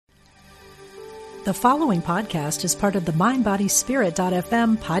The following podcast is part of the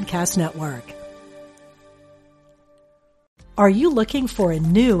MindBodySpirit.fm podcast network. Are you looking for a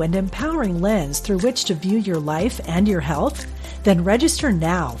new and empowering lens through which to view your life and your health? Then register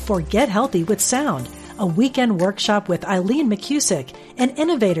now for Get Healthy with Sound, a weekend workshop with Eileen McCusick, an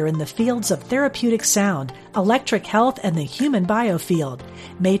innovator in the fields of therapeutic sound, electric health, and the human biofield.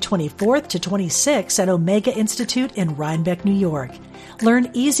 May 24th to 26th at Omega Institute in Rhinebeck, New York.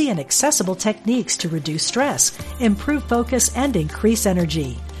 Learn easy and accessible techniques to reduce stress, improve focus, and increase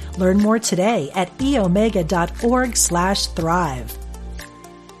energy. Learn more today at eomega.org/thrive.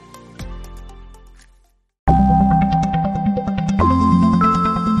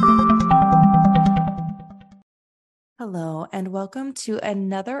 Hello, and welcome to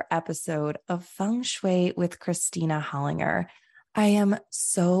another episode of Feng Shui with Christina Hollinger. I am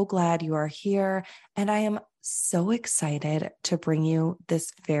so glad you are here, and I am so excited to bring you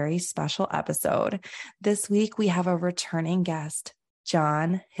this very special episode. This week, we have a returning guest,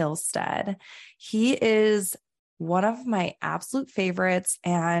 John Hillstead. He is one of my absolute favorites,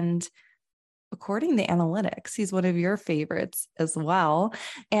 and according to analytics, he's one of your favorites as well.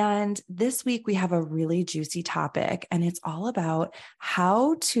 And this week, we have a really juicy topic, and it's all about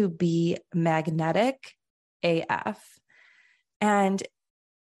how to be magnetic AF. And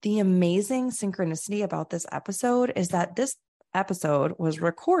the amazing synchronicity about this episode is that this episode was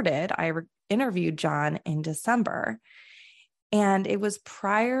recorded. I interviewed John in December, and it was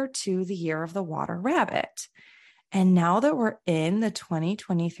prior to the year of the water rabbit. And now that we're in the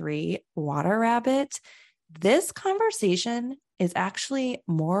 2023 water rabbit, this conversation is actually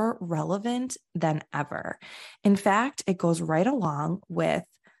more relevant than ever. In fact, it goes right along with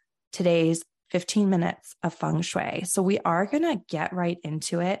today's 15 minutes of feng shui. So we are going to get right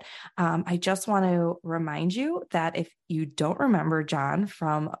into it. I just want to remind you that if you don't remember John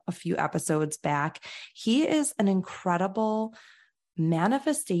from a few episodes back, he is an incredible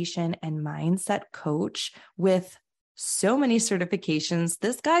manifestation and mindset coach with so many certifications.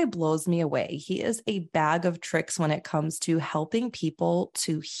 This guy blows me away. He is a bag of tricks when it comes to helping people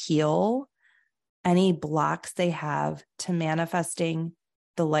to heal any blocks they have to manifesting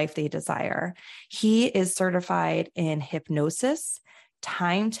the life they desire. He is certified in hypnosis,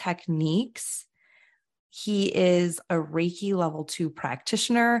 time techniques. He is a Reiki level 2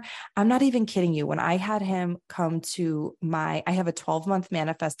 practitioner. I'm not even kidding you. When I had him come to I have a 12-month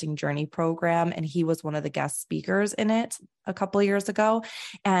manifesting journey program, and he was one of the guest speakers in it a couple of years ago.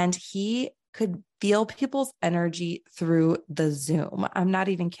 And he could feel people's energy through the Zoom. I'm not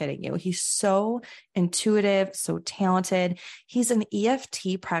even kidding you. He's so intuitive, so talented. He's an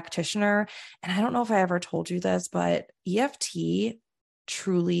EFT practitioner. And I don't know if I ever told you this, but EFT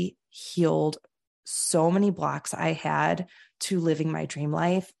truly healed so many blocks I had to living my dream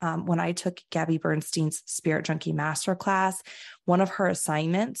life. When I took Gabby Bernstein's Spirit Junkie Masterclass, one of her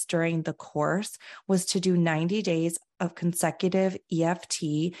assignments during the course was to do 90 days of consecutive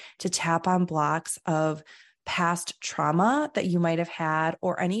EFT to tap on blocks of past trauma that you might have had,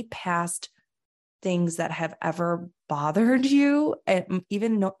 or any past things that have ever bothered you. And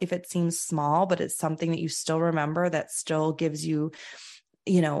even if it seems small, but it's something that you still remember that still gives you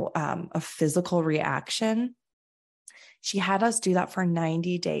a physical reaction. She had us do that for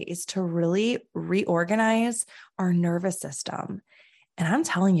 90 days to really reorganize our nervous system. And I'm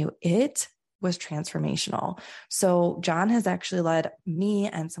telling you, it was transformational. So John has actually led me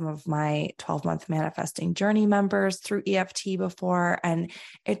and some of my 12-month manifesting journey members through EFT before. And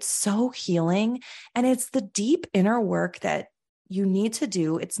it's so healing. And it's the deep inner work that you need to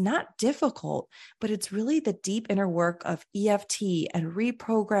do. It's not difficult, but it's really the deep inner work of EFT and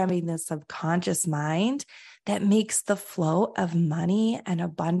reprogramming the subconscious mind that makes the flow of money and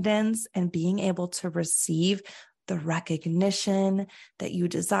abundance and being able to receive the recognition that you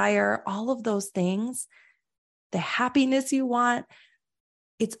desire, all of those things, the happiness you want.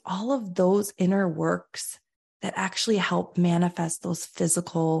 It's all of those inner works that actually help manifest those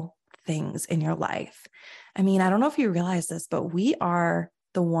physical things in your life. I mean, I don't know if you realize this, but we are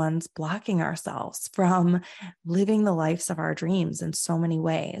the ones blocking ourselves from living the lives of our dreams in so many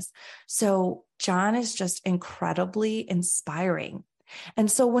ways. So John is just incredibly inspiring. And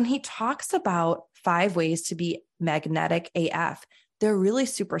so when he talks about 5 ways to be magnetic AF, they're really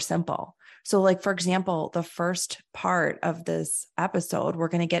super simple. So like, for example, the first part of this episode, we're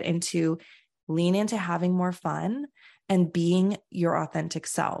going to get into lean into having more fun and being your authentic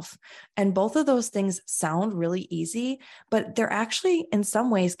self. And both of those things sound really easy, but they're actually in some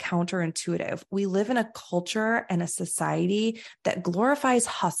ways counterintuitive. We live in a culture and a society that glorifies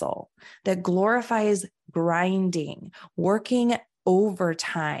hustle, that glorifies grinding, working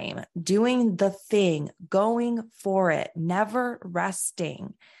overtime, doing the thing, going for it, never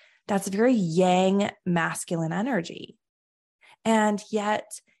resting. That's very yang masculine energy. And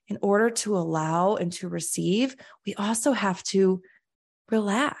yet, in order to allow and to receive, we also have to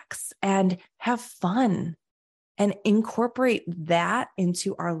relax and have fun and incorporate that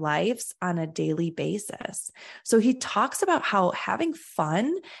into our lives on a daily basis. So he talks about how having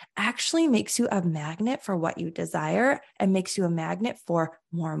fun actually makes you a magnet for what you desire and makes you a magnet for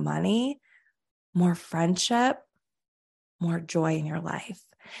more money, more friendship, more joy in your life.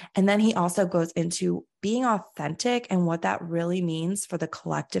 And then he also goes into being authentic and what that really means for the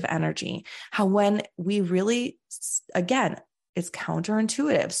collective energy. How when we really, again, it's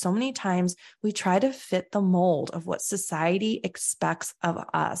counterintuitive. So many times we try to fit the mold of what society expects of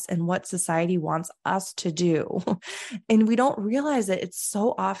us and what society wants us to do. And we don't realize that it's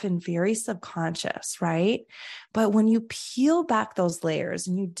so often very subconscious, right? But when you peel back those layers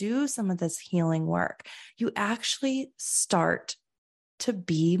and you do some of this healing work, you actually start to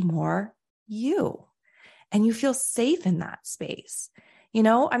be more you, and you feel safe in that space.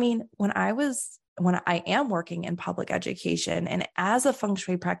 I mean, when I am working in public education and as a feng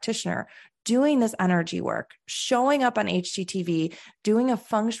shui practitioner, doing this energy work, showing up on HGTV, doing a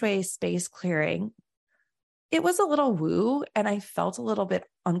feng shui space clearing, it was a little woo, and I felt a little bit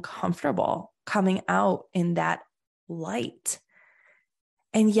uncomfortable coming out in that light.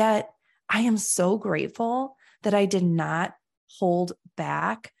 And yet I am so grateful that I did not hold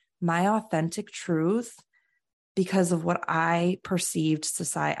back my authentic truth because of what I perceived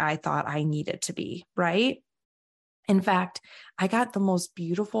I thought I needed to be, right? In fact, I got the most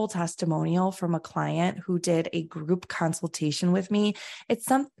beautiful testimonial from a client who did a group consultation with me.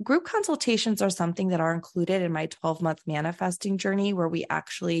 Group consultations are something that are included in my 12-month manifesting journey, where we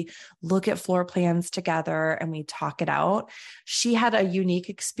actually look at floor plans together and we talk it out. She had a unique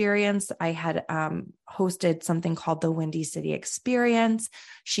experience. I had hosted something called the Windy City Experience.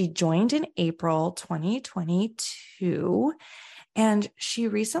 She joined in April 2022, and she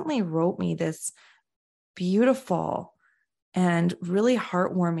recently wrote me this beautiful and really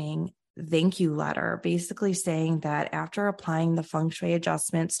heartwarming thank you letter, basically saying that after applying the feng shui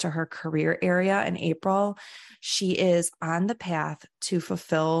adjustments to her career area in April, she is on the path to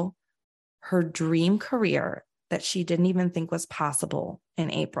fulfill her dream career that she didn't even think was possible in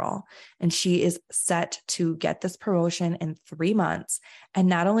April. And she is set to get this promotion in 3 months. And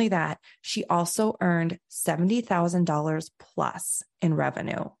not only that, she also earned $70,000 plus in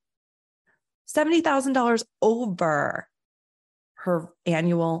revenue. $70,000 over her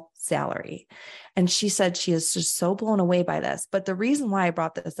annual salary. And she said she is just so blown away by this. But the reason why I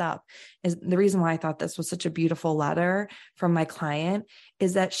brought this up is the reason why I thought this was such a beautiful letter from my client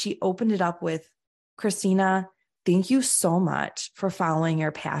is that she opened it up with, Christina, thank you so much for following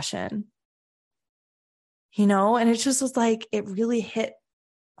your passion. And it just was like, it really hit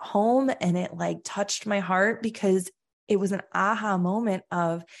home and it like touched my heart, because it was an aha moment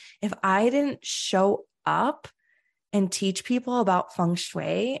of, if I didn't show up and teach people about feng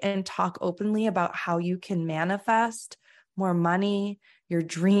shui and talk openly about how you can manifest more money, your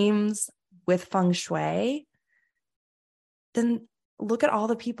dreams with feng shui, then look at all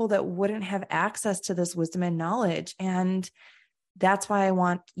the people that wouldn't have access to this wisdom and knowledge. And that's why I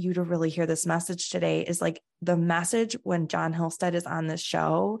want you to really hear this message today, is like the message when John Hillstead is on this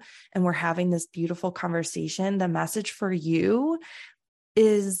show and we're having this beautiful conversation, the message for you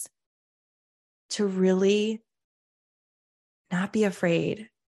is to really not be afraid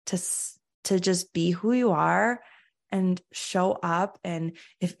to just be who you are and show up. And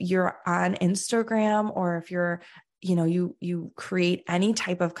if you're on Instagram, or if you're you create any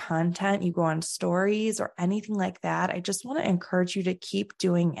type of content, you go on stories or anything like that, I just want to encourage you to keep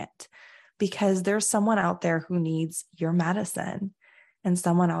doing it, because there's someone out there who needs your medicine and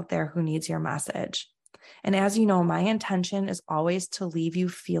someone out there who needs your message. And as you know, my intention is always to leave you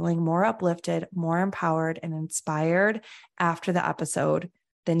feeling more uplifted, more empowered, and inspired after the episode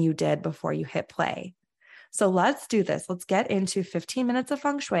than you did before you hit play. So let's do this. Let's get into 15 minutes of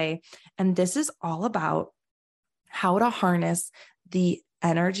feng shui. And this is all about how to harness the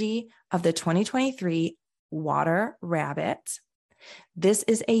energy of the 2023 water rabbit. This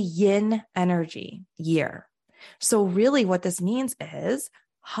is a yin energy year. So really what this means is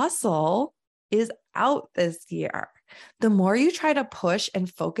hustle is out this year. The more you try to push and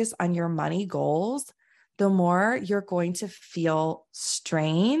focus on your money goals, the more you're going to feel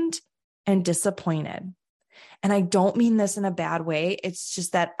strained and disappointed. And I don't mean this in a bad way. It's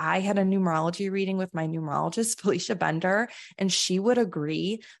just that I had a numerology reading with my numerologist, Felicia Bender, and she would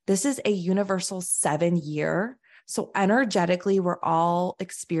agree this is a universal 7 year. So energetically, we're all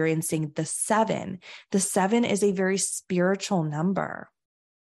experiencing the 7. The 7 is a very spiritual number.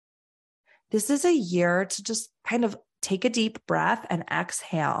 This is a year to just kind of take a deep breath and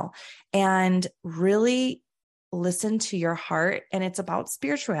exhale and really listen to your heart. And it's about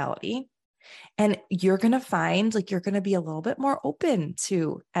spirituality. And you're going to find like you're going to be a little bit more open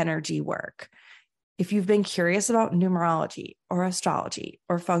to energy work. If you've been curious about numerology or astrology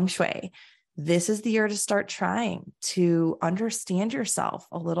or feng shui, this is the year to start trying to understand yourself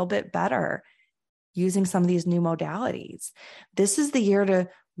a little bit better using some of these new modalities. This is the year to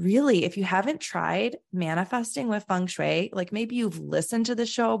really, if you haven't tried manifesting with feng shui, like maybe you've listened to the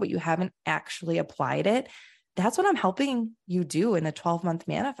show, but you haven't actually applied it. That's what I'm helping you do in the 12-month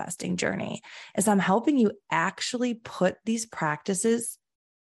manifesting journey, is I'm helping you actually put these practices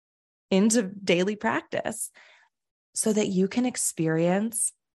into daily practice so that you can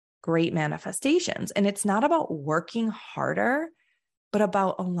experience great manifestations. And it's not about working harder, but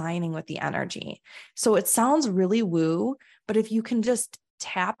about aligning with the energy. So it sounds really woo, but if you can just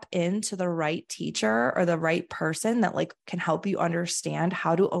tap into the right teacher or the right person that like can help you understand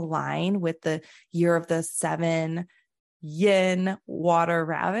how to align with the year of the 7 yin water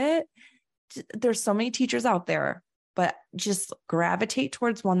rabbit. There's so many teachers out there, but just gravitate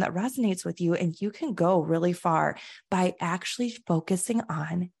towards one that resonates with you, and you can go really far by actually focusing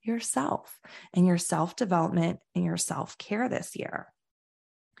on yourself and your self-development and your self-care this year.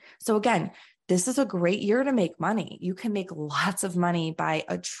 So again, this is a great year to make money. You can make lots of money by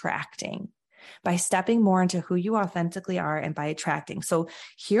attracting, by stepping more into who you authentically are, and by attracting. So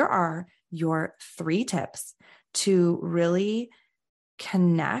here are your 3 tips to really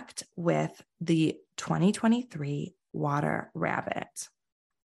connect with the 2023 water rabbit.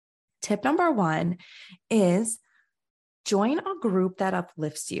 Tip number 1 is join a group that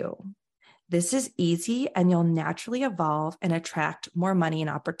uplifts you. This is easy and you'll naturally evolve and attract more money and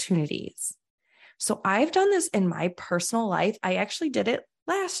opportunities. So I've done this in my personal life. I actually did it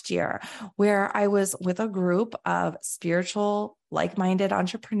last year where I was with a group of spiritual, like-minded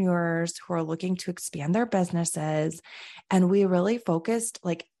entrepreneurs who are looking to expand their businesses. And we really focused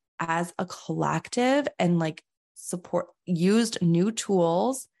like as a collective and like used new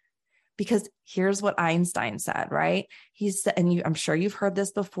tools. Because here's what Einstein said, right? He said, and I'm sure you've heard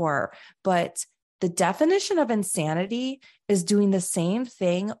this before, but the definition of insanity is doing the same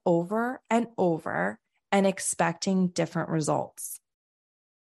thing over and over and expecting different results.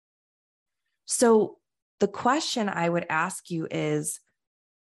 So the question I would ask you is,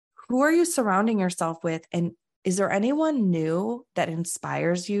 who are you surrounding yourself with? And is there anyone new that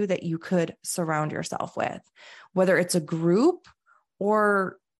inspires you that you could surround yourself with? Whether it's a group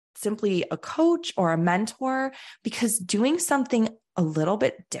or simply a coach or a mentor, because doing something a little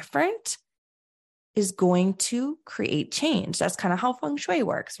bit different is going to create change. That's kind of how feng shui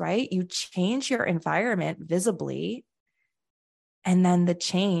works, right? You change your environment visibly, and then the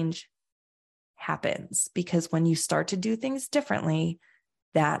change happens, because when you start to do things differently,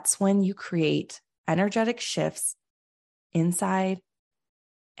 that's when you create energetic shifts inside,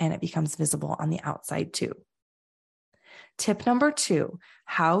 and it becomes visible on the outside too. Tip number 2,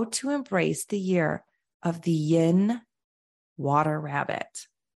 how to embrace the year of the yin water rabbit.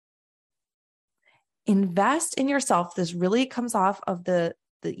 Invest in yourself. This really comes off of it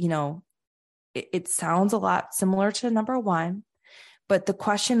sounds a lot similar to number 1, but the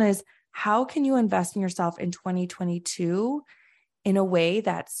question is, how can you invest in yourself in 2022 in a way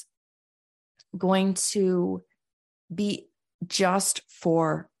that's going to be just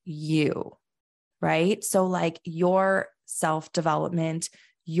for you, right? So like your self-development,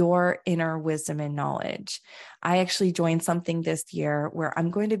 your inner wisdom and knowledge. I actually joined something this year where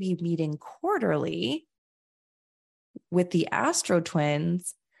I'm going to be meeting quarterly with the Astro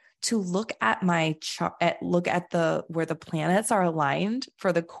Twins to look at my chart, where the planets are aligned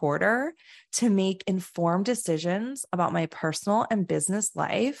for the quarter, to make informed decisions about my personal and business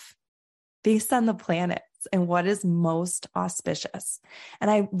life based on the planets and what is most auspicious.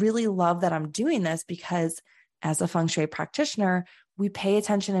 And I really love that I'm doing this because as a feng shui practitioner, we pay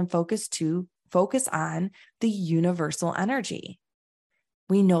attention and focus on the universal energy.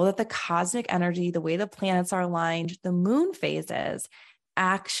 We know that the cosmic energy, the way the planets are aligned, the moon phases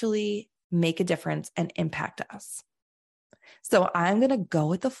actually make a difference and impact us. So I'm going to go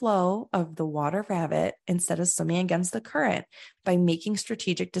with the flow of the water rabbit instead of swimming against the current by making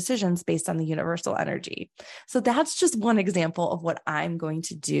strategic decisions based on the universal energy. So that's just one example of what I'm going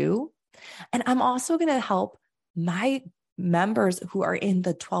to do. And I'm also going to help my members who are in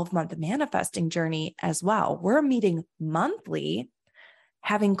the 12-month manifesting journey as well. We're meeting monthly,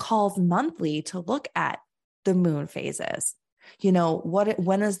 having calls monthly to look at the moon phases.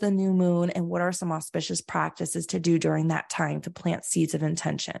 When is the new moon and what are some auspicious practices to do during that time to plant seeds of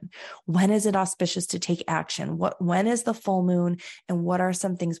intention? When is it auspicious to take action? When is the full moon and what are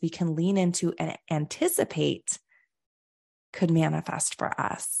some things we can lean into and anticipate could manifest for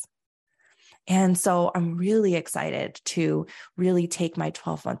us? And so I'm really excited to really take my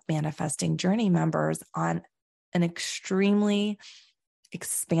 12-month manifesting journey members on an extremely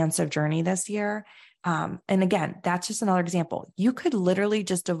expansive journey this year. And again, that's just another example. You could literally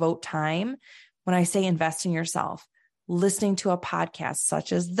just devote time, when I say invest in yourself, listening to a podcast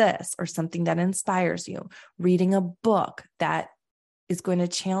such as this, or something that inspires you, reading a book that is going to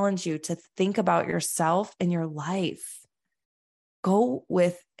challenge you to think about yourself and your life. Go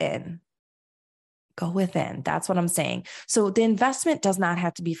within. Go within. That's what I'm saying. So the investment does not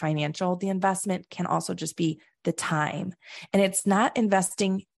have to be financial. The investment can also just be the time. And it's not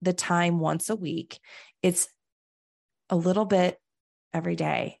investing the time once a week. It's a little bit every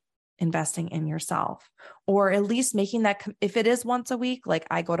day, investing in yourself, or at least making that, if it is once a week, like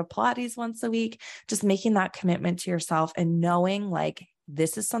I go to Pilates once a week, just making that commitment to yourself and knowing like,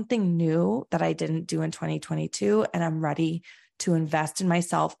 this is something new that I didn't do in 2022. And I'm ready to invest in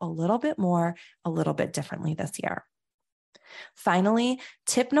myself a little bit more, a little bit differently this year. Finally,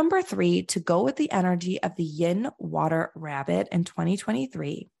 tip number 3 to go with the energy of the yin water rabbit in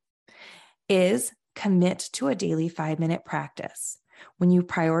 2023 is commit to a daily 5-minute practice. When you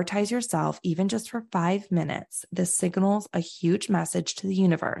prioritize yourself, even just for 5 minutes, this signals a huge message to the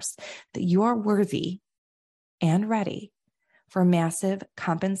universe that you are worthy and ready for massive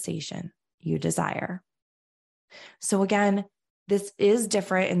compensation you desire. So again, this is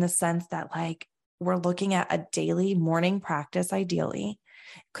different in the sense that like we're looking at a daily morning practice, ideally.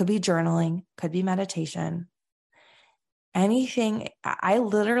 Could be journaling, could be meditation, anything. I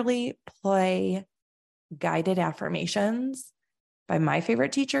literally play guided affirmations by my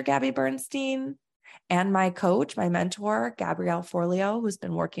favorite teacher, Gabby Bernstein, and my coach, my mentor, Gabrielle Forleo, who's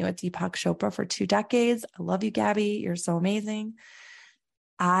been working with Deepak Chopra for 2 decades. I love you, Gabby. You're so amazing.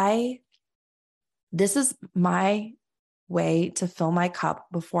 This is my way to fill my cup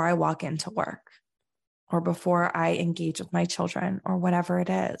before I walk into work or before I engage with my children or whatever it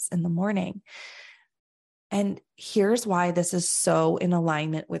is in the morning. And here's why this is so in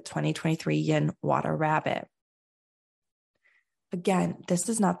alignment with 2023 Yin Water Rabbit. Again, this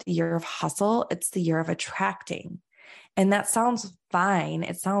is not the year of hustle. It's the year of attracting. And that sounds fine.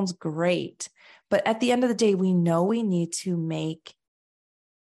 It sounds great. But at the end of the day, we know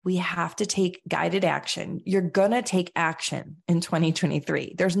we have to take guided action. You're going to take action in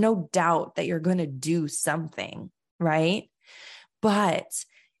 2023. There's no doubt that you're going to do something, right? But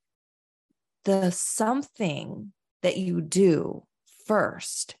the something that you do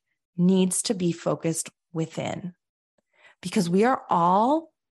first needs to be focused within, because we are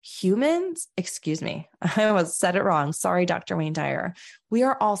all humans. Excuse me, I said it wrong. Sorry, Dr. Wayne Dyer. We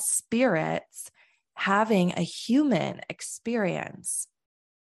are all spirits having a human experience.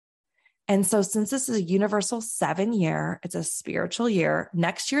 And so since this is a universal 7 year, it's a spiritual year.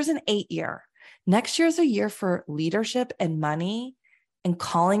 Next year is an 8 year. Next year is a year for leadership and money and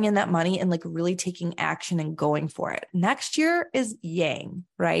calling in that money and like really taking action and going for it. Next year is yang,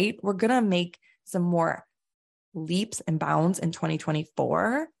 right? We're going to make some more leaps and bounds in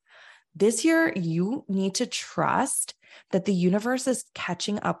 2024. This year, you need to trust that the universe is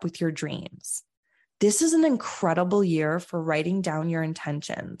catching up with your dreams. This is an incredible year for writing down your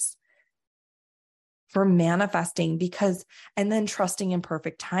intentions, for manifesting, and then trusting in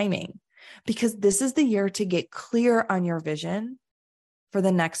perfect timing, because this is the year to get clear on your vision for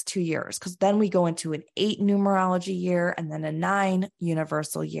the next 2 years. Because then we go into an 8 numerology year and then a 9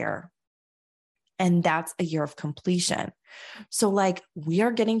 universal year. And that's a year of completion. So like we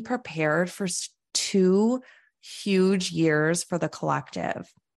are getting prepared for 2 huge years for the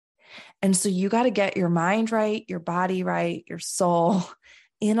collective. And so you got to get your mind right, your body right, your soul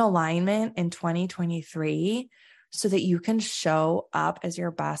in alignment in 2023 so that you can show up as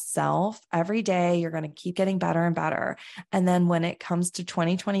your best self every day. You're going to keep getting better and better. And then when it comes to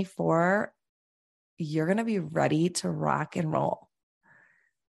 2024, you're going to be ready to rock and roll.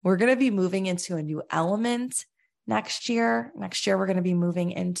 We're going to be moving into a new element next year. Next year, we're going to be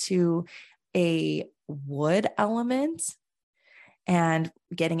moving into a wood element and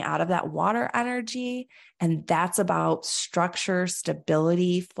getting out of that water energy. And that's about structure,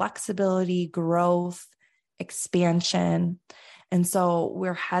 stability, flexibility, growth, expansion. And so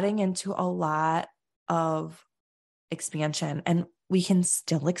we're heading into a lot of expansion, and we can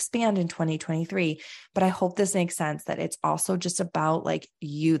still expand in 2023. But I hope this makes sense that it's also just about like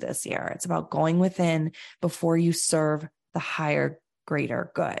you this year. It's about going within before you serve the higher,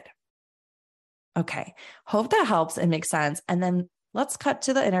 greater good. Okay. Hope that helps and makes sense. And then let's cut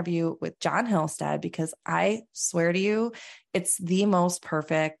to the interview with John Hillstead, because I swear to you, it's the most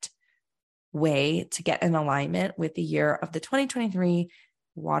perfect way to get in alignment with the year of the 2023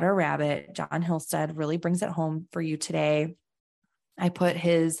 Water Rabbit. John Hillstead really brings it home for you today. I put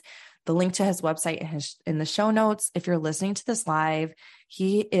the link to his website in the show notes. If you're listening to this live,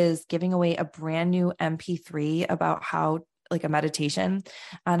 he is giving away a brand new MP3 about like a meditation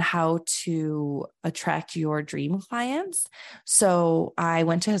on how to attract your dream clients. So I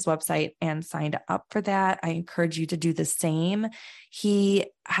went to his website and signed up for that. I encourage you to do the same. He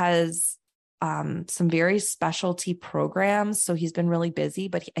has some very specialty programs. So he's been really busy,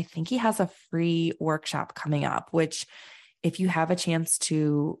 but I think he has a free workshop coming up, which if you have a chance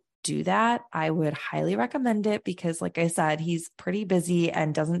to do that, I would highly recommend it, because like I said, he's pretty busy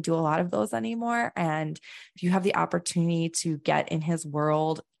and doesn't do a lot of those anymore. And if you have the opportunity to get in his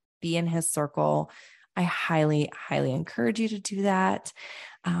world, be in his circle, I highly, highly encourage you to do that.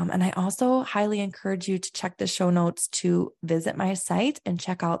 And I also highly encourage you to check the show notes to visit my site and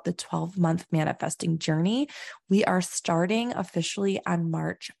check out the 12-month manifesting journey. We are starting officially on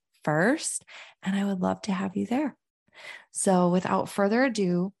March 1st, and I would love to have you there. So without further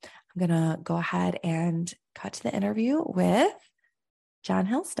ado, I'm going to go ahead and cut to the interview with John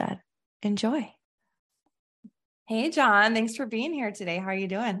Hillstead. Enjoy. Hey, John, thanks for being here today. How are you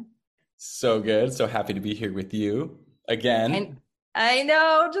doing? So good. So happy to be here with you again. And I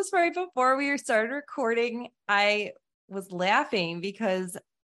know, just right before we started recording, I was laughing because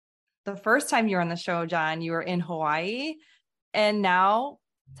the first time you were on the show, John, you were in Hawaii, and now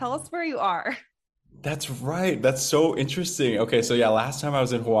tell us where you are. That's right. That's so interesting. Okay, so yeah, last time I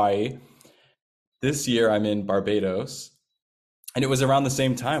was in Hawaii. This year I'm in Barbados. And it was around the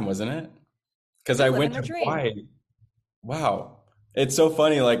same time, wasn't it? Because I went to Hawaii. Wow. It's so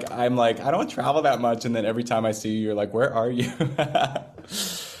funny. Like, I'm like, I don't travel that much. And then every time I see you, you're like, where are you?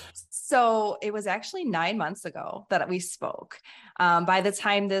 So it was actually 9 months ago that we spoke. By the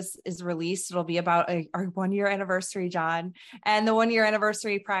time this is released, it'll be about our 1-year anniversary, John, and the 1-year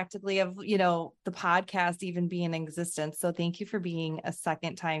anniversary practically of, the podcast even being in existence. So thank you for being a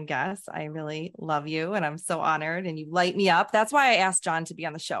second time guest. I really love you, and I'm so honored, and you light me up. That's why I asked John to be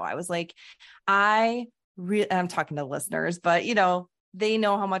on the show. I was like, I'm talking to listeners, but they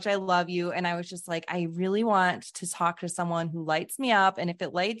know how much I love you. And I was just like, I really want to talk to someone who lights me up. And if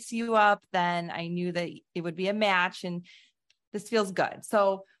it lights you up, then I knew that it would be a match, and this feels good.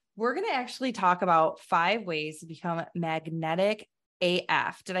 So we're going to actually talk about 5 ways to become magnetic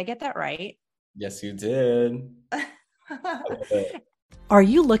AF. Did I get that right? Yes, you did. I love it. Are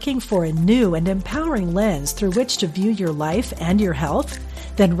you looking for a new and empowering lens through which to view your life and your health?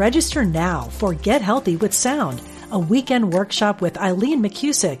 Then register now for Get Healthy with Sound, a weekend workshop with Eileen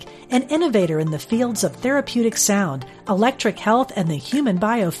McCusick, an innovator in the fields of therapeutic sound, electric health, and the human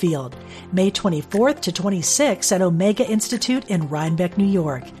biofield. May 24th to 26th at Omega Institute in Rhinebeck, New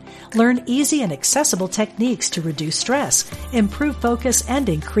York. Learn easy and accessible techniques to reduce stress, improve focus, and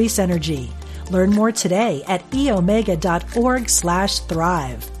increase energy. Learn more today at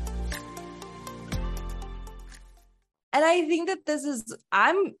eomega.org/thrive. And I think that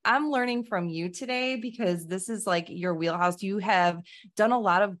I'm learning from you today, because this is like your wheelhouse. You have done a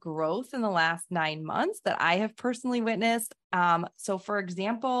lot of growth in the last 9 months that I have personally witnessed. So for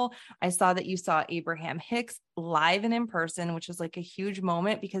example, I saw that you saw Abraham Hicks live and in person, which was like a huge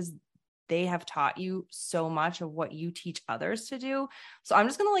moment, because they have taught you so much of what you teach others to do. So I'm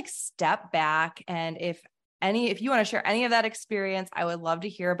just going to like step back, and if you want to share any of that experience, I would love to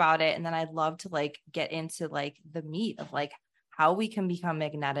hear about it. And then I'd love to like get into like the meat of like how we can become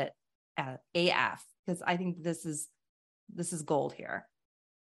magnetic AF, because I think this is gold here.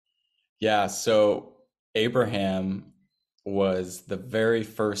 Yeah, so Abraham was the very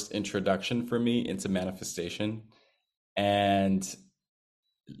first introduction for me into manifestation. And,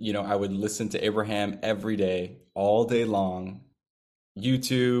 I would listen to Abraham every day, all day long,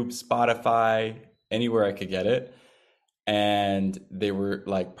 YouTube, Spotify, anywhere I could get it. And they were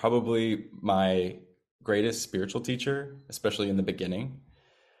like probably my greatest spiritual teacher, especially in the beginning.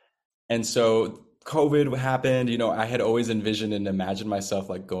 And so COVID happened, I had always envisioned and imagined myself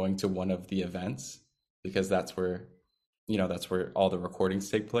like going to one of the events, because that's where all the recordings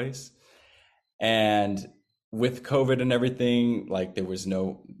take place. And with COVID and everything, like they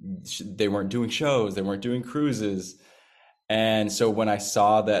weren't doing shows, they weren't doing cruises. And so when I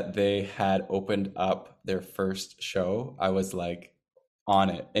saw that they had opened up their first show, I was like on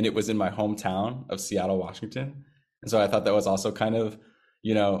it. And it was in my hometown of Seattle, Washington. And so I thought that was also kind of,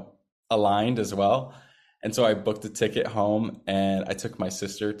 you know, aligned as well. And so I booked a ticket home and I took my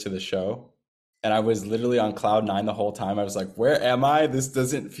sister to the show. And I was literally on cloud nine the whole time. I was like, where am I? This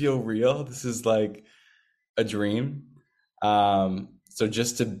doesn't feel real. This is like a dream. So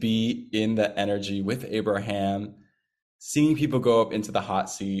just to be in the energy with Abraham, seeing people go up into the hot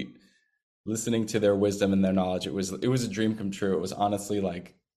seat, listening to their wisdom and their knowledge, it was a dream come true. It was honestly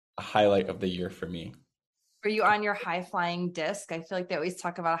like a highlight of the year for me. Were you on your high flying disc? I feel like they always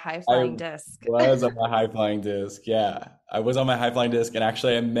talk about a high I flying disc. was on my high flying disc. Yeah, I was on my high flying disc, and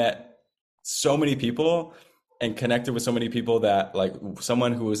actually, I met so many people and connected with so many people that, like,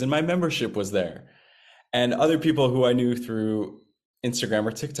 someone who was in my membership was there, and other people who I knew through Instagram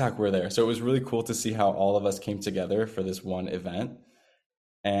or TikTok were there. So it was really cool to see how all of us came together for this one event,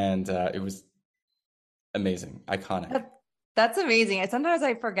 and it was amazing, iconic. That's amazing. Sometimes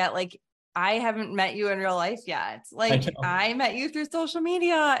I forget, like, I haven't met you in real life yet. I Like, know. I met you through social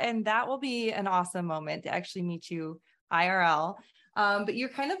media, and that will be an awesome moment to actually meet you IRL. But you're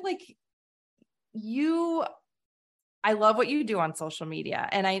kind of like, I love what you do on social media.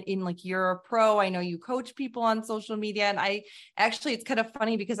 And like, you're a pro. I know you coach people on social media. And it's kind of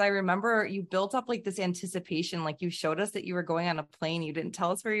funny because I remember you built up like this anticipation. Like, you showed us that you were going on a plane. You didn't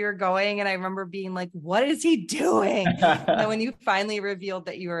tell us where you were going. And I remember being like, what is he doing? And then when you finally revealed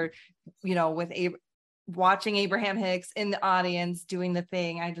that you were, with watching Abraham Hicks in the audience doing the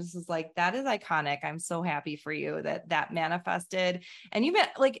thing, I just was like, that is iconic. I'm so happy for you that manifested. And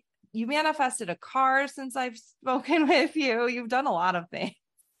you manifested a car since I've spoken with you. You've done a lot of things.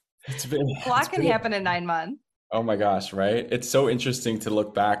 It's been, A lot it's can been, happen in 9 months. oh my gosh, right? It's so interesting to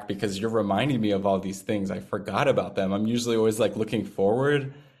look back because you're reminding me of all these things. I forgot about them. I'm usually always like looking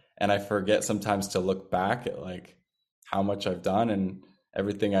forward, and I forget sometimes to look back at like how much I've done and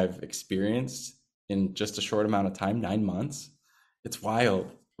everything I've experienced in just a short amount of time, 9 months. It's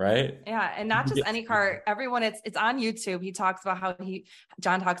wild, right? Yeah, and not just any car. Everyone, it's on YouTube.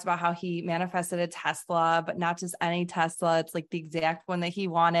 John talks about how he manifested a Tesla, but not just any Tesla. It's like the exact one that he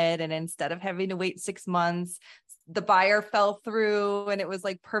wanted. And instead of having to wait 6 months, the buyer fell through, and it was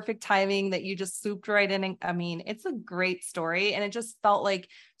like perfect timing that you just swooped right in. And I mean, it's a great story, and it just felt like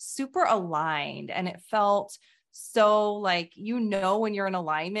super aligned, and it felt so like, when you're in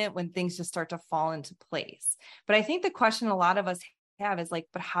alignment, when things just start to fall into place. But I think the question a lot of us have is like,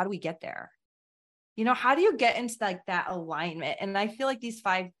 but how do we get there? How do you get into like that alignment? And I feel like these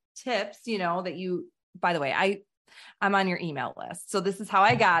 5 tips, by the way, I'm on your email list. So this is how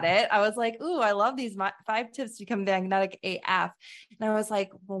I got it. I was like, ooh, I love these 5 tips to become magnetic AF. And I was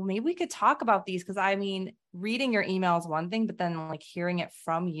like, well, maybe we could talk about these. Cause I mean, reading your email is one thing, but then like hearing it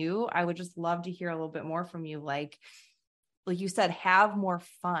from you, I would just love to hear a little bit more from you. Like you said, have more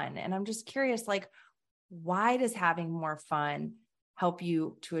fun. And I'm just curious, like, why does having more fun help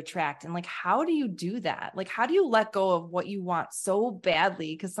you to attract? And like, how do you do that? Like, how do you let go of what you want so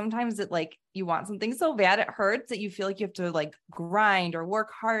badly? Because sometimes it like, you want something so bad, it hurts that you feel like you have to like grind or work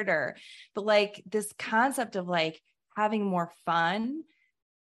harder. But like this concept of like having more fun,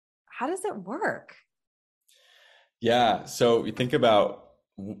 how does it work? Yeah. So you think about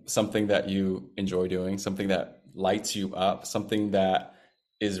something that you enjoy doing, something that lights you up, something that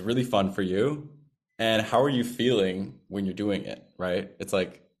is really fun for you. And how are you feeling when you're doing it, right? It's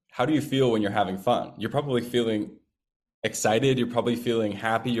like, how do you feel when you're having fun? You're probably feeling excited. You're probably feeling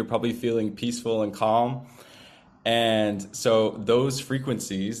happy. You're probably feeling peaceful and calm. And so those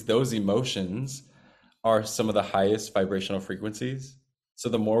frequencies, those emotions are some of the highest vibrational frequencies. So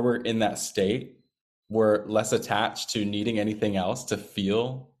the more we're in that state, we're less attached to needing anything else to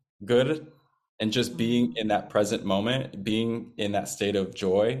feel good, and just being in that present moment, being in that state of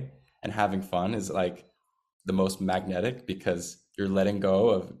joy and having fun is like the most magnetic because you're letting go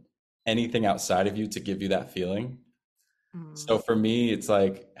of anything outside of you to give you that feeling. So Mm. for me, it's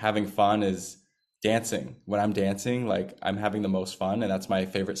like having fun is dancing. When I'm dancing, like I'm having the most fun, and that's my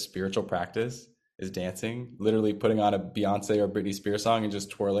favorite spiritual practice is dancing. Literally putting on a Beyonce or Britney Spears song and just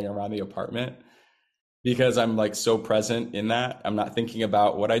twirling around the apartment because I'm like so present in that. I'm not thinking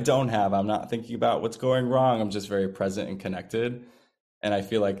about what I don't have. I'm not thinking about what's going wrong. I'm just very present and connected. And I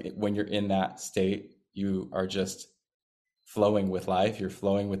feel like when you're in that state, you are just flowing with life. You're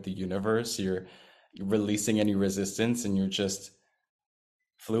flowing with the universe. You're releasing any resistance, and you're just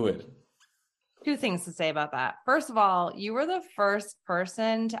fluid. 2 things to say about that. First of all, you were the first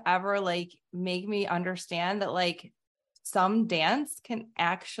person to ever like make me understand that like some dance can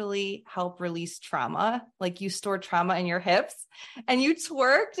actually help release trauma. Like you store trauma in your hips and you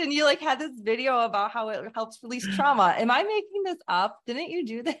twerked and you like had this video about how it helps release trauma. Am I making this up? Didn't you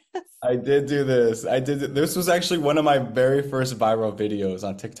do this? I did do this. This was actually one of my very first viral videos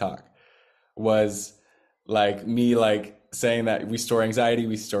on TikTok. Was like me like saying that we store anxiety,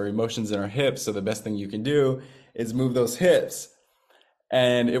 we store emotions in our hips. So the best thing you can do is move those hips.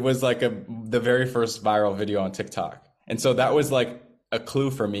 And it was like the very first viral video on TikTok. And so that was like a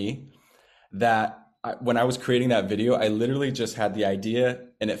clue for me that when I was creating that video, I literally just had the idea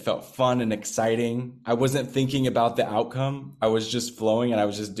and it felt fun and exciting. I wasn't thinking about the outcome. I was just flowing and I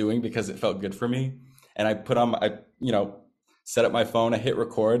was just doing because it felt good for me. And I put on, set up my phone, I hit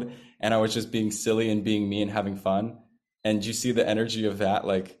record, and I was just being silly and being me and having fun. And you see the energy of that,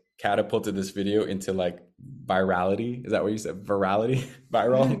 like catapulted this video into like virality. Is that what you said? Virality?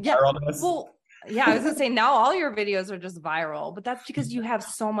 Viral? Yeah. Viralness? Well, yeah, I was gonna say now all your videos are just viral, but that's because you have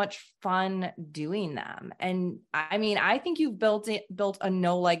so much fun doing them. And I mean, I think you've built a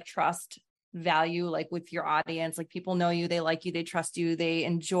know, like, trust value, like with your audience. Like people know you, they like you, they trust you, they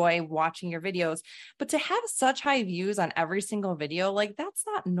enjoy watching your videos. But to have such high views on every single video, like that's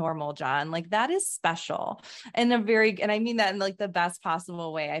not normal, John. Like that is special and and I mean that in like the best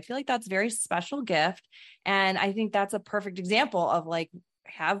possible way. I feel like that's a very special gift. And I think that's a perfect example of like,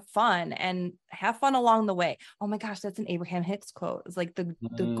 have fun and have fun along the way. Oh my gosh, that's an Abraham Hicks quote. It's like the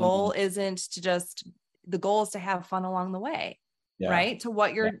goal isn't to just, the goal is to have fun along the way, Yeah. right? To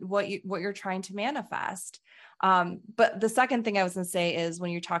what you're trying to manifest. But the second thing I was going to say is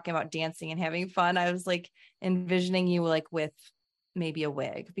when you're talking about dancing and having fun, I was like envisioning you like with maybe a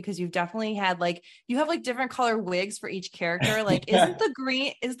wig, because you've definitely had like, you have like different color wigs for each character. Like, is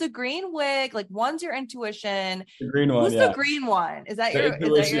the green wig, like one's your intuition. The green one, Who's yeah. the green one? Is that The your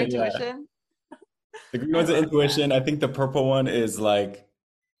intuition, yeah. intuition? The green I one's the love that. intuition. I think the purple one is like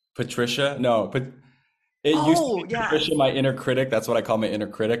Patricia. No, but it used to Oh, be yes. Patricia, my inner critic. That's what I call my inner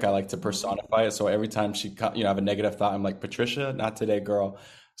critic. I like to Mhm. personify it. So every time have a negative thought, I'm like, Patricia, not today, girl.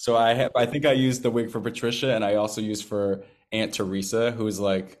 So I think I used the wig for Patricia, and I also used for Aunt Teresa, who's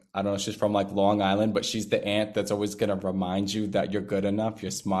like, I don't know, she's from like Long Island, but she's the aunt that's always gonna remind you that you're good enough,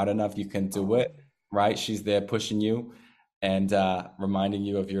 you're smart enough, you can do Oh, it, right? She's there pushing you and reminding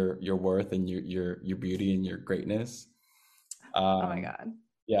you of your worth and your beauty and your greatness. oh my Um, God.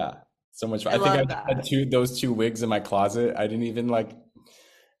 yeah, so much fun. I I think I love just had that. those two wigs in my closet. I didn't even like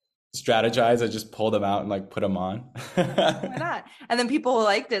strategize. I just pulled them out and like put them on. Why not? And then people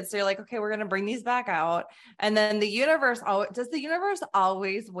liked it. So you're like, okay, we're going to bring these back out. And then does the universe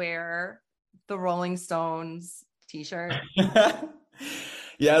always wear the Rolling Stones t-shirt?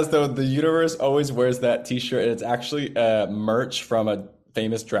 Yes, though the universe always wears that t-shirt, and it's actually merch from a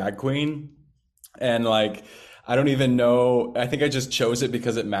famous drag queen. And like, I don't even know. I think I just chose it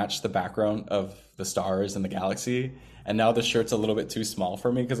because it matched the background of the stars and the galaxy. And now the shirt's a little bit too small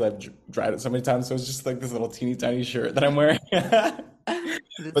for me because I've dried it so many times. So it's just like this little teeny tiny shirt that I'm wearing.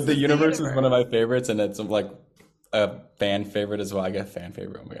 This But the is the universe is one of universe. my favorites, and it's like a fan favorite as well. I get fan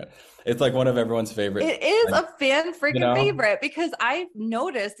favorite. Oh my God. It's like one of everyone's favorite, It is like, a fan you freaking know? favorite because I've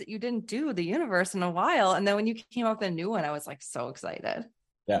noticed that you didn't do the universe in a while. And then when you came up with a new one, I was like so excited.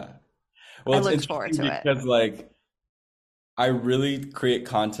 Yeah. Well, I it's looked forward interesting to it. because like I really create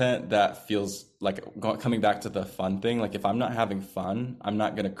content that feels like coming back to the fun thing. Like if I'm not having fun, I'm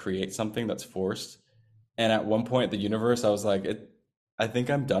not going to create something that's forced. And at one point, the universe, I was like, I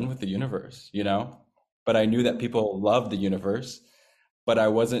think I'm done with the universe, you know? But I knew that Mhm. people love the universe, but I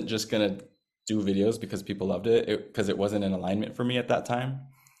wasn't just going to do videos because people loved because it wasn't in alignment for me at that time.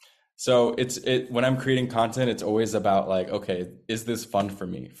 So when I'm creating content, it's always about like, okay, is this fun for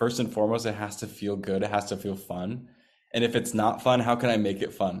me? First and foremost, it has to feel good. It has to feel fun. And if it's not fun, how can I make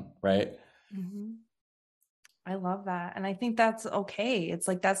it fun, right? Mhm. I love that. And I think that's okay. It's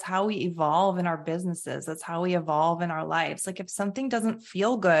like that's how we evolve in our businesses. That's how we evolve in our lives. Like if something doesn't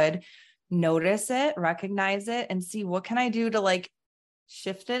feel good, notice it, recognize it, and see what can I do to like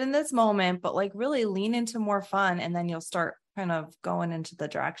shift it in this moment, but like really lean into more fun. And then you'll start kind of going into the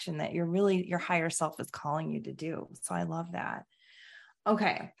direction that your higher self is calling you to do. So I love that.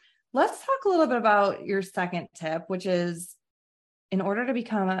 Okay. Let's talk a little bit about your second tip, which is in order to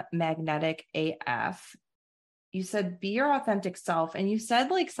become magnetic AF, you said be your authentic self. And you said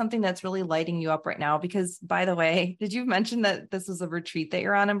like something that's really lighting you up right now, because by the way, did you mention that this was a retreat that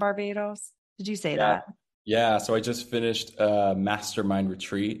you're on in Barbados? Did you say Yeah. that? Yeah. So I just finished a mastermind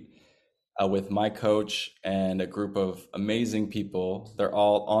retreat with my coach and a group of amazing people. They're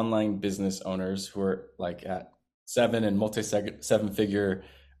all online business owners who are like at seven and multi seven figure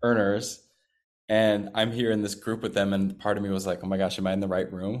earners. And I'm here in this group with them, and part of me was like, oh my gosh, am I in the right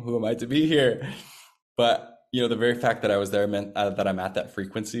room? Who am I to be here? But the very fact that I was there meant that I'm at that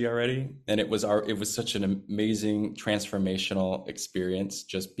frequency already, and it was such an amazing transformational experience,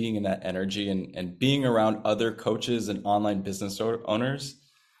 just being in that energy and being around other coaches and online business owners.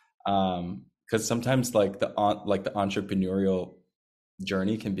 Because sometimes like the entrepreneurial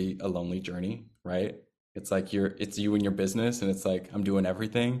journey can be a lonely journey, right? It's you and your business, and it's like I'm doing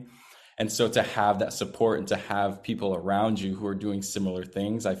everything. And so to have that support and to have people around you who are doing similar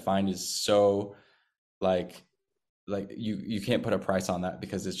things, I find is so like you can't put a price on that,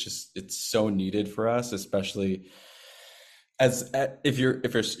 because it's so needed for us, especially if you're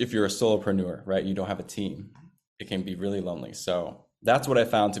a solopreneur, right? You don't have a team. It can be really lonely. So that's what I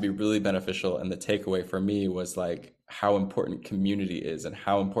found to be really beneficial. And the takeaway for me was like how important community is, and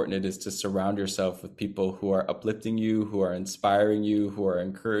how important it is to surround yourself with people who are uplifting you, who are inspiring you, who are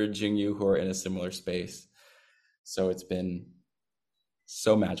encouraging you, who are in a similar space. So it's been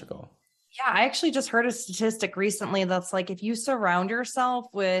so magical. Yeah, I actually just heard a statistic recently that's like if you surround yourself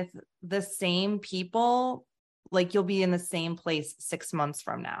with the same people, like you'll be in the same place 6 months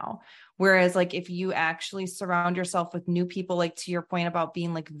from now. Whereas like if you actually surround yourself with new people, like to your point about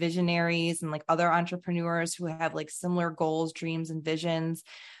being like visionaries and like other entrepreneurs who have like similar goals, dreams, and visions,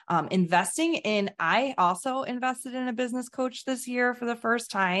 I also invested in a business coach this year for the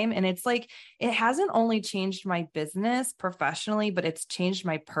first time. And it's like, it hasn't only changed my business professionally, but it's changed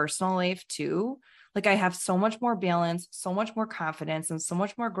my personal life too. Like I have so much more balance, so much more confidence, and so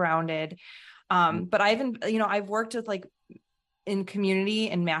much more grounded. But I've worked with like in community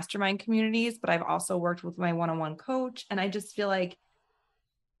and mastermind communities, but I've also worked with my one-on-one coach. And I just feel like,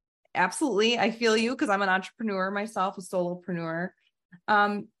 absolutely, I feel you, because I'm an entrepreneur myself, a solopreneur.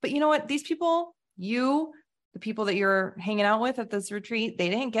 But you know what? These people, the people that you're hanging out with at this retreat, they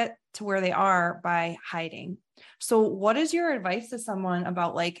didn't get to where they are by hiding. So what is your advice to someone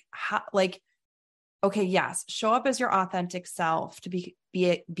about like, how, like, okay, yes, show up as your authentic self to be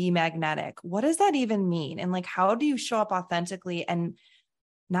magnetic. What does that even mean? And like, how do you show up authentically and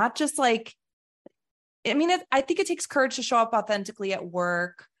not just like, I mean, I think it takes courage to show up authentically at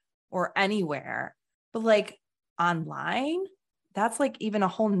work or anywhere, but like online, that's like even a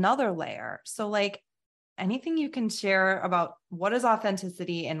whole nother layer. So like anything you can share about what is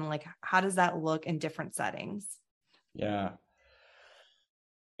authenticity and like, how does that look in different settings? Yeah.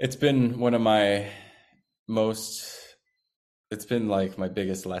 It's been one of my most, it's been like my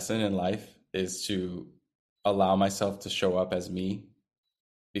biggest lesson in life, is to allow myself to show up as me,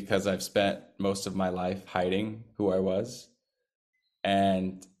 because I've spent most of my life hiding who I was.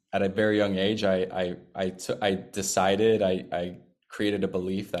 And at a very young age, I decided, I created a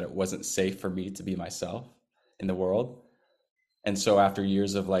belief that it wasn't safe for me to be myself in the world. And so after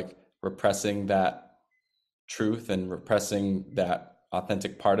years of like repressing that truth and repressing that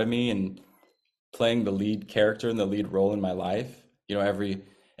authentic part of me, and playing the lead character and the lead role in my life, every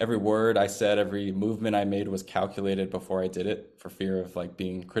word I said, every movement I made was calculated before I did it, for fear of like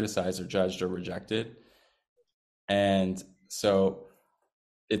being criticized or judged or rejected. And so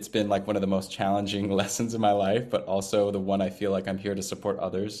it's been like one of the most challenging lessons in my life, but also the one I feel like I'm here to support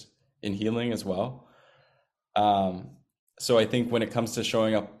others in healing as well. Um, so I think when it comes to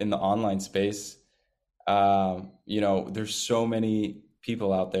showing up in the online space, there's so many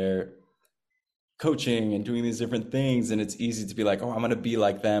people out there coaching and doing these different things, and it's easy to be like, oh, I'm going to be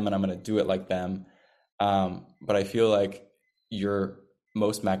like them and I'm going to do it like them. But I feel like you're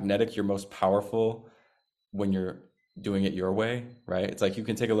most magnetic, you're most powerful when you're doing it your way, right? It's like you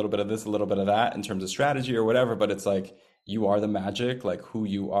can take a little bit of this, a little bit of that in terms of strategy or whatever, but it's like you are the magic. Like who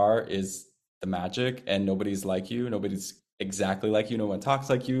you are is the magic, and nobody's like you. Nobody's exactly like you. No one talks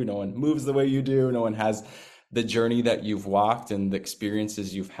like you. No one moves the way you do. No one has the journey that you've walked and the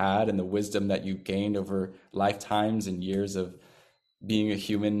experiences you've had and the wisdom that you've gained over lifetimes and years of being a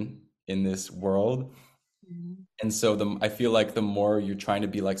human in this world. Mm-hmm. And so I feel like the more you're trying to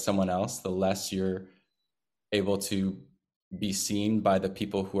be like someone else, the less you're able to be seen by the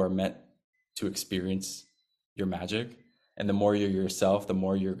people who are meant to experience your magic. And the more you're yourself, the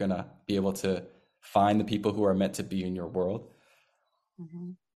more you're going to be able to find the people who are meant to be in your world.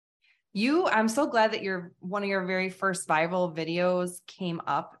 Mm-hmm. I'm so glad that one of your very first viral videos came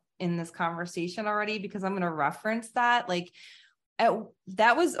up in this conversation already, because I'm going to reference that. Like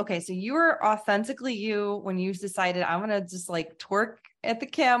that was okay. So you were authentically you when you decided I'm going to just like twerk at the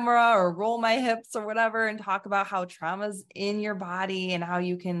camera or roll my hips or whatever, and talk about how trauma's in your body and how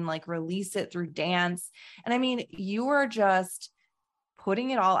you can like release it through dance. And I mean, you were just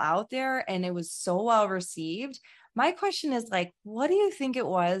putting it all out there, and it was so well received. My question is like, what do you think it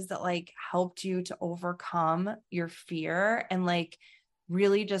was that like helped you to overcome your fear and like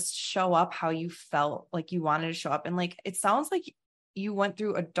really just show up how you felt like you wanted to show up? And like, it sounds like you went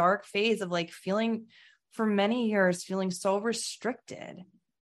through a dark phase of like feeling for many years, feeling so restricted.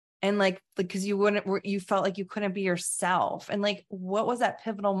 And like, because you felt like you couldn't be yourself. And like, what was that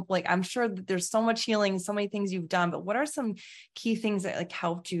pivotal? Like, I'm sure that there's so much healing, so many things you've done, but what are some key things that like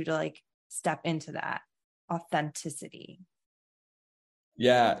helped you to like step into that authenticity?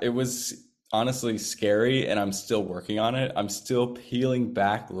 Yeah, it was honestly scary, and I'm still working on it. I'm still peeling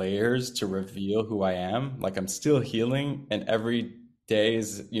back layers to reveal who I am. Like I'm still healing, and every day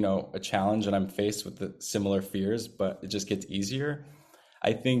is, a challenge, and I'm faced with the similar fears, but it just gets easier.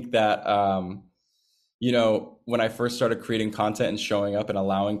 I think that, when I first started creating content and showing up and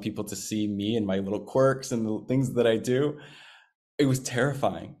allowing people to see me and my little quirks and the things that I do, it was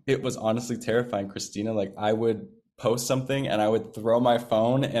terrifying. It was honestly terrifying, Christina. Like I would post something and I would throw my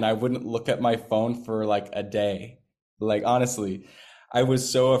phone and I wouldn't look at my phone for like a day. Like honestly, I was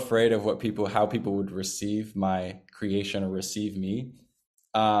so afraid of how people would receive my creation or receive me.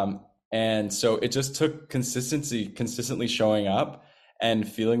 And so it just took consistently showing up and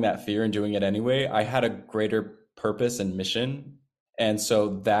feeling that fear and doing it anyway. I had a greater purpose and mission. And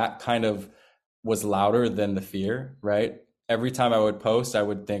so that kind of was louder than the fear, right? Every time I would post, I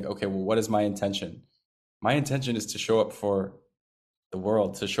would think, okay, well, what is my intention? My intention is to show up for the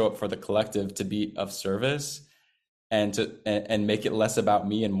world, to show up for the collective, to be of service, and make it less about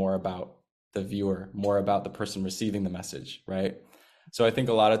me and more about the viewer, more about the person receiving the message, right? So I think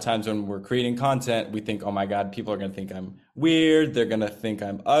a lot of times when we're creating content, we think, oh my God, people are going to think I'm weird. They're going to think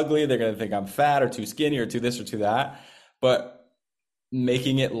I'm ugly. They're going to think I'm fat or too skinny or too this or too that. But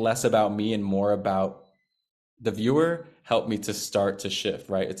making it less about me and more about the viewer helped me to start to shift,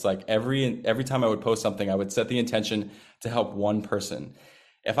 right? It's like every time I would post something, I would set the intention to help one person.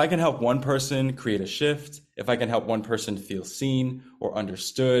 If I can help one person create a shift, if I can help one person feel seen or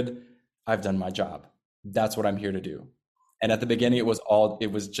understood, I've done my job. That's what I'm here to do. And at the beginning, it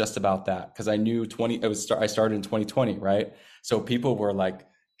was just about that because I knew I started in 2020, right? So people were like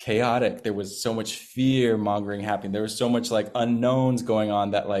chaotic. There was so much fear mongering happening. There was so much like unknowns going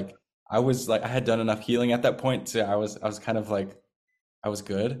on that like I had done enough healing at that point to I was kind of like I was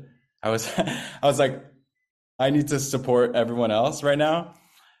good. I was I was like I need to support everyone else right now.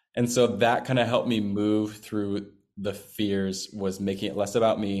 And so that kind of helped me move through the fears, was making it less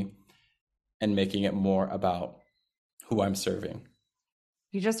about me and making it more about who I'm serving.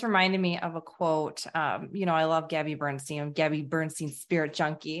 You just reminded me of a quote. I love Gabby Bernstein, spirit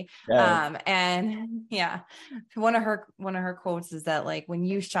junkie. Yes. And yeah, one of her quotes is that like, when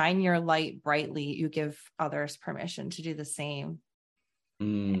you shine your light brightly, you give others permission to do the same.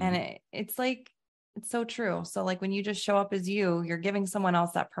 And Mm. it's like, it's so true. So like when you just show up as you're giving someone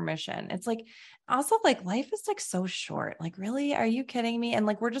else that permission. It's like, also like life is like so short. Like, really, are you kidding me? And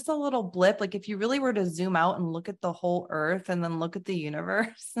like, we're just a little blip. Like if you really were to zoom out and look at the whole earth and then look at the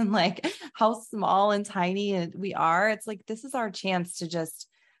universe and like how small and tiny we are, it's like, this is our chance to just,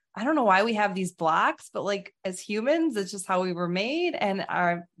 I don't know why we have these blocks, but like as humans, it's just how we were made. And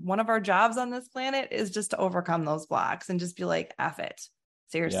one of our jobs on this planet is just to overcome those blocks and just be like, F it.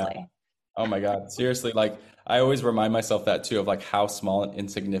 Yeah. Seriously. Oh my God. Seriously, like I always remind myself that too, of like how small and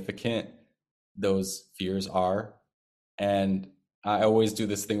insignificant those fears are. And I always do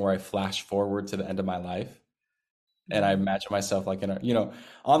this thing where I flash forward to the end of my life. And I imagine myself like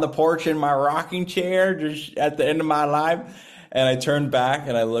on the porch in my rocking chair, just at the end of my life. And I turn back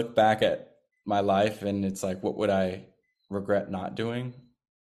and I look back at my life and it's like, what would I regret not doing?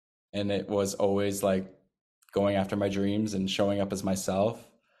 And it was always like going after my dreams and showing up as myself.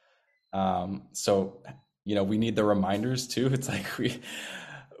 So, we need the reminders too. It's like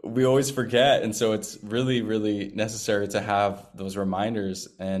we always forget. And so it's really, really necessary to have those reminders.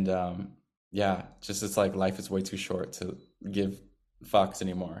 And yeah, just it's like life is way too short to give fucks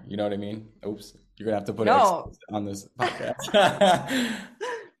anymore. You know what I mean? Oops, you're gonna have to put an No, explicit on this podcast.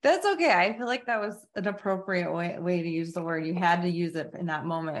 that's okay. I feel like that was an appropriate way to use the word. You had to use it in that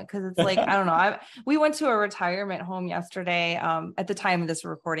moment because it's like, I don't know. We went to a retirement home yesterday. At the time of this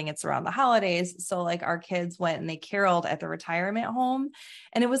recording, it's around the holidays. So like our kids went and they caroled at the retirement home,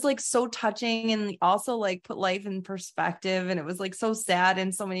 and it was like so touching and also like put life in perspective. And it was like so sad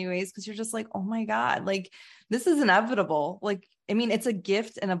in so many ways because you're just like, oh my God, like this is inevitable. Like, I mean, it's a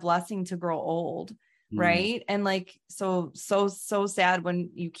gift and a blessing to grow old. Mm, Right. And like, so sad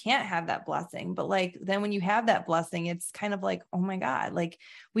when you can't have that blessing. But like, then when you have that blessing, it's kind of like, oh my God, like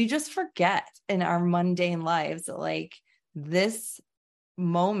we just forget in our mundane lives that like this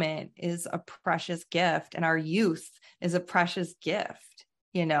moment is a precious gift, and our youth is a precious gift,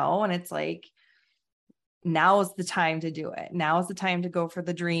 and it's like, now is the time to do it. Now is the time to go for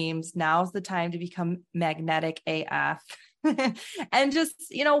the dreams. Now is the time to become magnetic AF and just,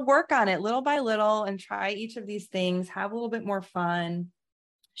 work on it little by little and try each of these things, have a little bit more fun,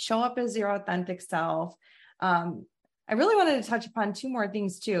 show up as your authentic self. I really wanted to touch upon 2 more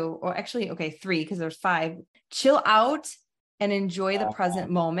things too. Or actually, okay, 3, because there's 5. Chill out and enjoy the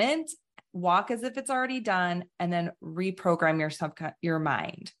present moment. Walk as if it's already done, and then reprogram your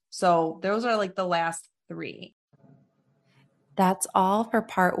mind. So those are like the last 3. That's all for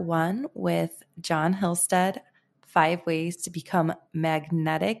part 1 with John Hillstead, 5 ways to become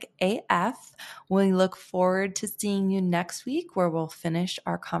magnetic AF. We look forward to seeing you next week, where we'll finish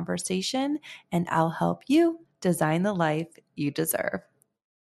our conversation and I'll help you design the life you deserve.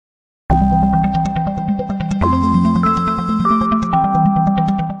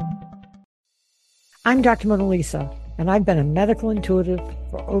 I'm Dr. Mona Lisa, and I've been a medical intuitive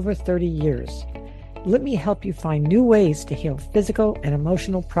for over 30 years. Let me help you find new ways to heal physical and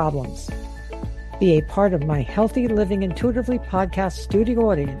emotional problems. Be a part of my Healthy Living Intuitively podcast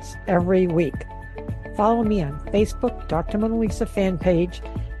studio audience every week. Follow me on Facebook, Dr. Mona Lisa fan page,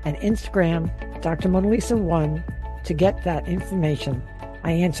 and Instagram, Dr. Mona Lisa 1, to get that information.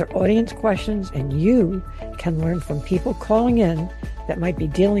 I answer audience questions, and you can learn from people calling in that might be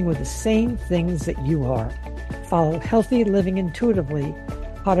dealing with the same things that you are. Follow Healthy Living Intuitively,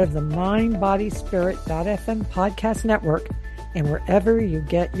 part of the MindBodySpirit.fm podcast network, and wherever you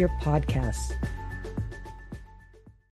get your podcasts.